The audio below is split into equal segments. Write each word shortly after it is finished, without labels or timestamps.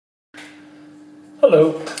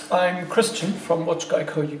Hello, I'm Christian from Watch Guy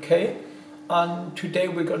Co UK, and today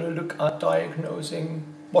we're going to look at diagnosing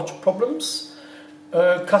watch problems.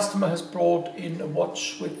 A customer has brought in a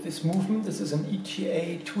watch with this movement. This is an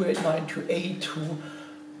ETA 2892A2,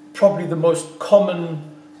 probably the most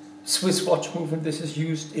common Swiss watch movement. This is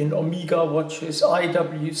used in Omega watches,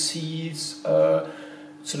 IWCs,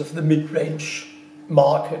 sort of the mid-range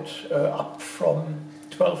market, up from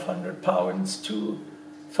 £1,200 to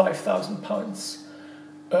 £5,000.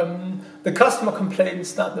 The customer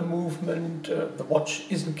complains that the movement, the watch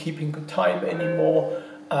isn't keeping good time anymore,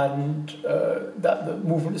 and that the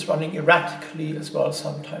movement is running erratically as well.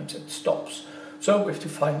 Sometimes it stops. So we have to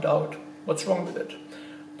find out what's wrong with it.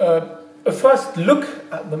 A first look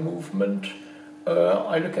at the movement,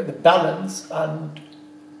 I look at the balance and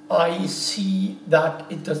I see that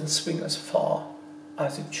it doesn't swing as far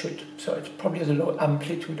as it should. So it probably has a low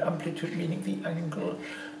amplitude, meaning the angle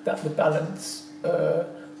that the balance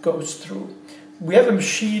goes through. We have a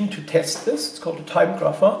machine to test this. It's called a time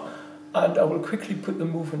grapher, and I will quickly put the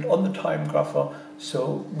movement on the time grapher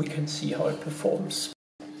so we can see how it performs.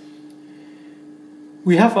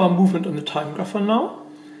 We have our movement on the time grapher now,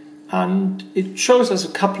 and it shows us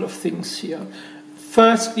a couple of things here.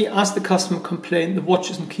 Firstly, as the customer complained, the watch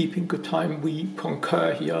isn't keeping good time. We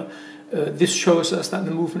concur here. This shows us that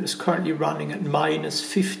the movement is currently running at minus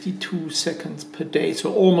 52 seconds per day,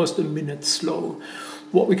 so almost a minute slow.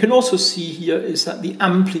 What we can also see here is that the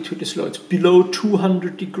amplitude is low. It's below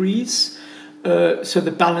 200 degrees, so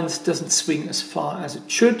the balance doesn't swing as far as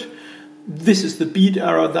it should. This is the beat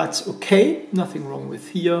error. That's okay, nothing wrong with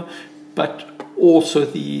here, but also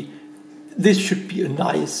this should be a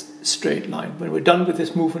nice straight line. When we're done with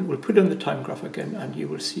this movement, we'll put on the time graph again and you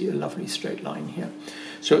will see a lovely straight line here.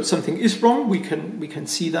 So something is wrong. We can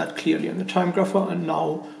see that clearly on the time grapher, and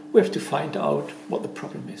now we have to find out what the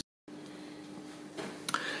problem is.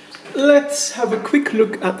 Let's have a quick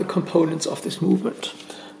look at the components of this movement.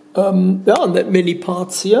 There aren't that many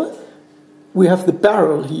parts here. We have the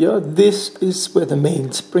barrel here. This is where the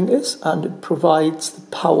mainspring is, and it provides the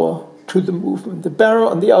power to the movement. The barrel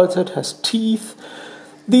on the outside has teeth.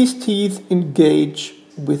 These teeth engage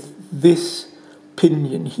with this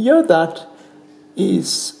pinion here. That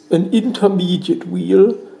is an intermediate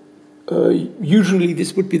wheel. Usually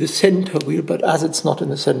this would be the center wheel, but as it's not in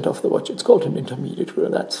the center of the watch, it's called an intermediate wheel.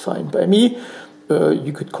 That's fine by me.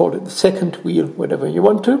 You could call it the second wheel, whatever you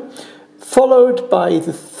want to. Followed by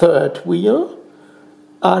the third wheel,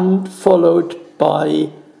 and followed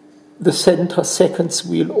by the center seconds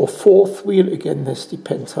wheel or fourth wheel. Again, this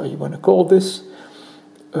depends how you want to call this.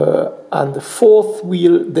 And the fourth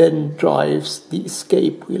wheel then drives the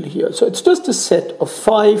escape wheel here. So it's just a set of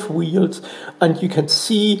 5 wheels, and you can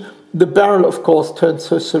see the barrel, of course, turns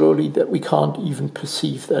so slowly that we can't even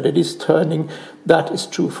perceive that it is turning. That is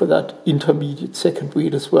true for that intermediate second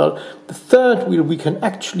wheel as well. The third wheel, we can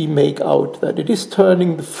actually make out that it is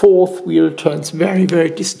turning. The fourth wheel turns very, very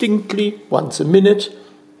distinctly, once a minute.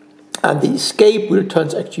 And the escape wheel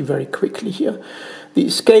turns actually very quickly here. The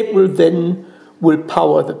escape wheel then will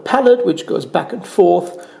power the pallet, which goes back and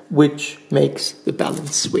forth, which makes the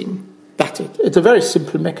balance swing. That's it. It's a very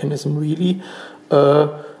simple mechanism, really.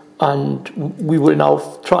 And we will now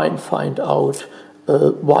try and find out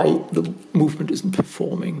why the movement isn't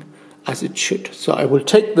performing as it should. So I will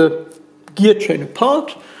take the gear train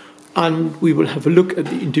apart, and we will have a look at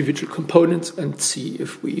the individual components and see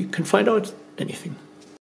if we can find out anything.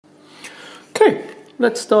 Okay,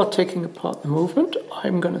 let's start taking apart the movement.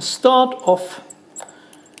 I'm going to start off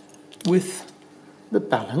with the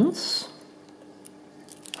balance.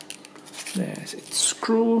 There's its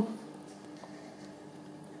screw.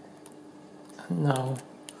 And now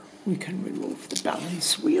we can remove the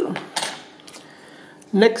balance wheel.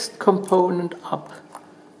 Next component up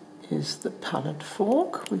is the pallet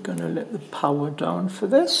fork. We're going to let the power down for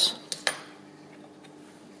this.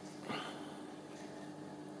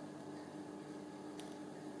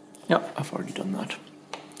 Yeah, I've already done that.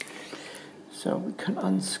 So we can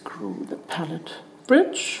unscrew the pallet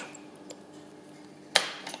bridge.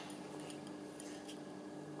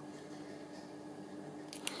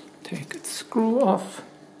 Take its screw off.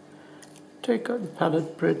 Take out the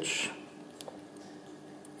pallet bridge.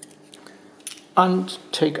 And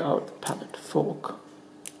take out the pallet fork.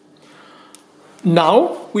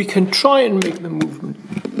 Now we can try and make the movement.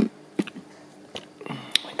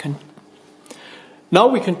 Now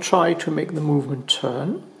we can try to make the movement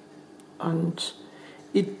turn, and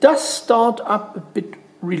it does start up a bit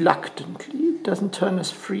reluctantly. It doesn't turn as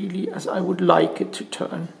freely as I would like it to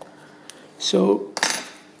turn. So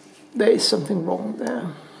there is something wrong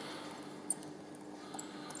there.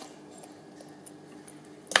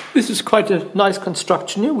 This is quite a nice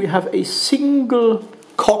construction here. We have a single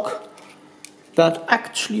cock that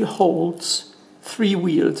actually holds 3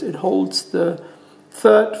 wheels. It holds the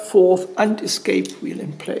 3rd, 4th and escape wheel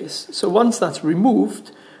in place. So once that's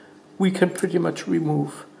removed, we can pretty much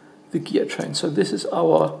remove the gear train. So this is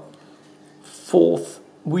our 4th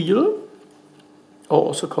wheel, or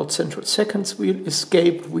also called central seconds wheel,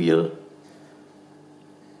 escape wheel,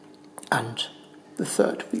 and the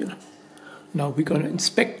 3rd wheel. Now we're going to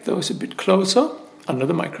inspect those a bit closer under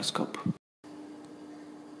the microscope.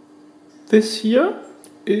 This here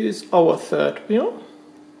is our 3rd wheel,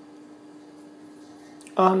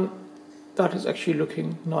 and that is actually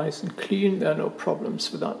looking nice and clean. There are no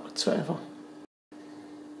problems with that whatsoever.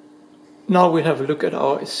 Now we have a look at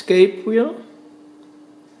our escape wheel.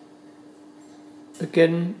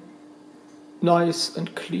 Again, nice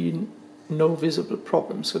and clean, no visible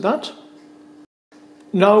problems with that.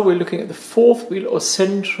 Now we're looking at the 4th wheel, or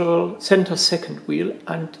center second wheel,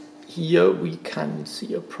 and here we can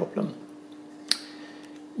see a problem.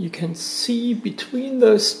 You can see between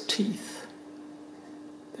those teeth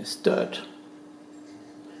there's dirt.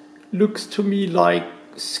 Looks to me like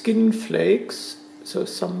skin flakes, so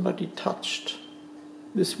somebody touched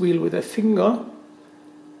this wheel with their finger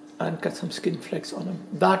and got some skin flakes on them.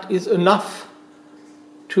 That is enough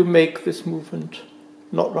to make this movement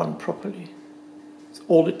not run properly. It's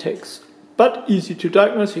all it takes. But easy to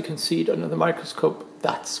diagnose. You can see it under the microscope.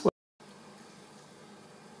 That's what.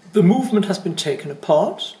 The movement has been taken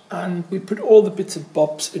apart, and we put all the bits and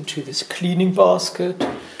bobs into this cleaning basket,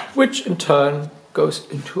 which in turn goes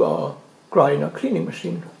into our grinder cleaning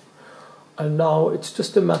machine. And now it's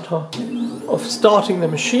just a matter of starting the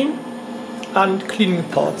machine and cleaning the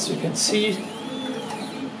parts. You can see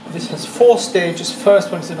this has 4 stages.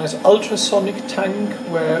 First one is a nice ultrasonic tank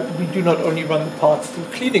where we do not only run the parts through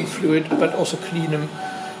cleaning fluid but also clean them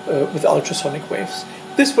with ultrasonic waves.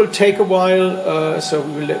 This will take a while, so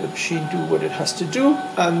we will let the machine do what it has to do,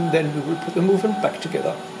 and then we will put the movement back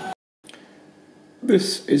together.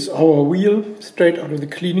 This is our wheel straight out of the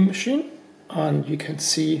cleaning machine, and you can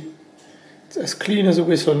see it's as clean as a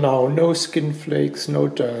whistle now. No skin flakes, no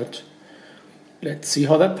dirt. Let's see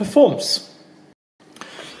how that performs.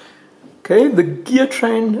 Okay, the gear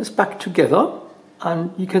train is back together,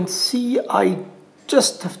 and you can see I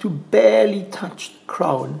just have to barely touch the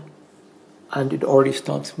crown and it already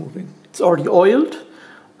starts moving. It's already oiled,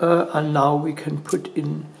 and now we can put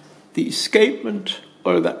in the escapement,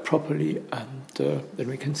 oil that properly, and then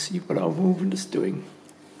we can see what our movement is doing.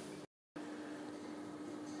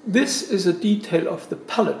 This is a detail of the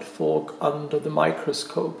pallet fork under the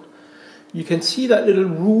microscope. You can see that little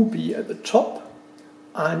ruby at the top,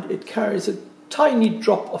 and it carries a tiny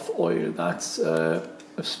drop of oil. That's a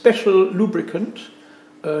special lubricant,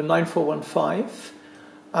 9415,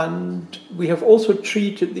 and we have also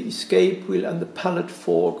treated the escape wheel and the pallet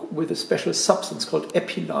fork with a special substance called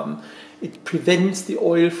epilam. It prevents the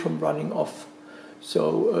oil from running off.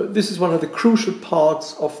 So this is one of the crucial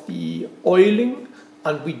parts of the oiling,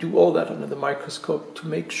 and we do all that under the microscope to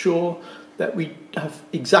make sure that we have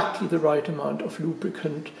exactly the right amount of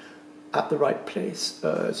lubricant at the right place.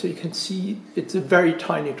 So you can see it's a very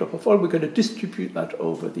tiny drop of oil. We're going to distribute that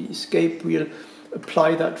over the escape wheel,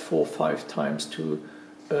 apply that 4 or 5 times to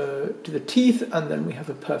the teeth, and then we have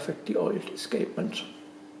a perfectly oiled escapement.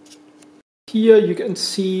 Here you can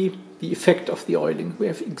see the effect of the oiling. We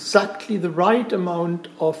have exactly the right amount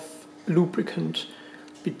of lubricant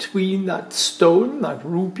between that stone, that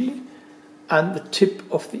ruby, and the tip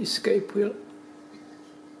of the escape wheel.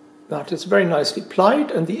 That is very nicely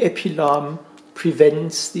applied, and the epilam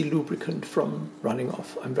prevents the lubricant from running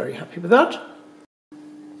off. I'm very happy with that.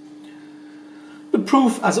 The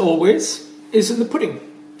proof, as always, is in the pudding.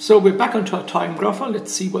 So we're back onto our time grapher.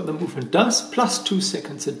 Let's see what the movement does. Plus 2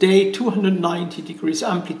 seconds a day, 290 degrees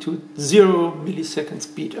amplitude, 0 milliseconds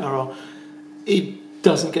beat error. It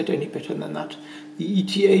doesn't get any better than that. The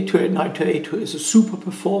ETA289-282 is a super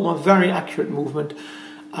performer, very accurate movement,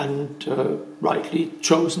 and rightly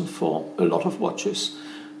chosen for a lot of watches.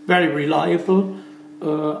 Very reliable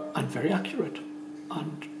and very accurate.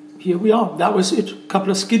 And here we are. That was it. A couple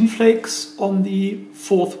of skin flakes on the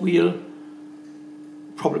 4th wheel.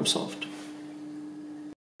 Problem solved.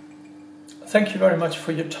 Thank you very much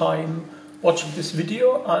for your time watching this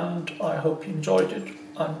video, and I hope you enjoyed it.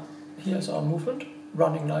 And here's our movement,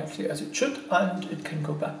 running nicely as it should, and it can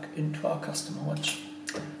go back into our customer watch.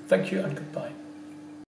 Thank you and goodbye.